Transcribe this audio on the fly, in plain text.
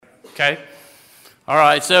Okay? All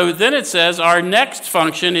right, so then it says our next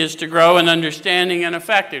function is to grow in understanding and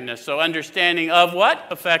effectiveness. So understanding of what?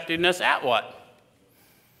 Effectiveness at what?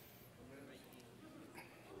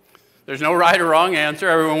 There's no right or wrong answer.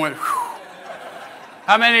 Everyone went, whew.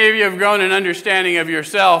 How many of you have grown in understanding of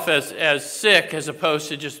yourself as sick as opposed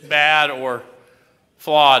to just bad or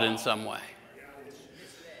flawed in some way?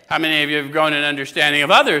 How many of you have grown in understanding of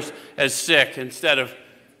others as sick instead of,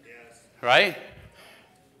 right?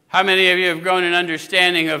 How many of you have grown in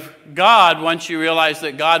understanding of God once you realized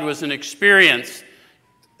that God was an experience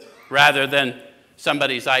rather than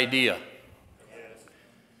somebody's idea?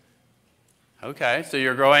 Okay, so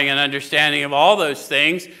you're growing in understanding of all those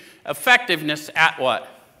things. Effectiveness at what?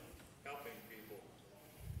 Helping people.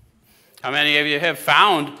 How many of you have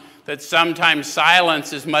found that sometimes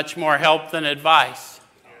silence is much more help than advice?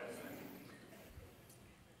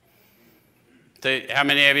 How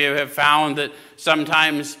many of you have found that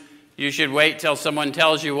sometimes you should wait till someone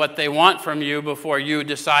tells you what they want from you before you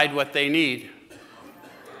decide what they need?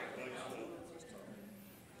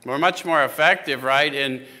 We're much more effective, right,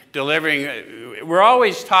 in delivering. We're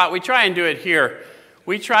always taught, we try and do it here.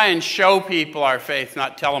 We try and show people our faith,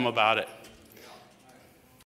 not tell them about it.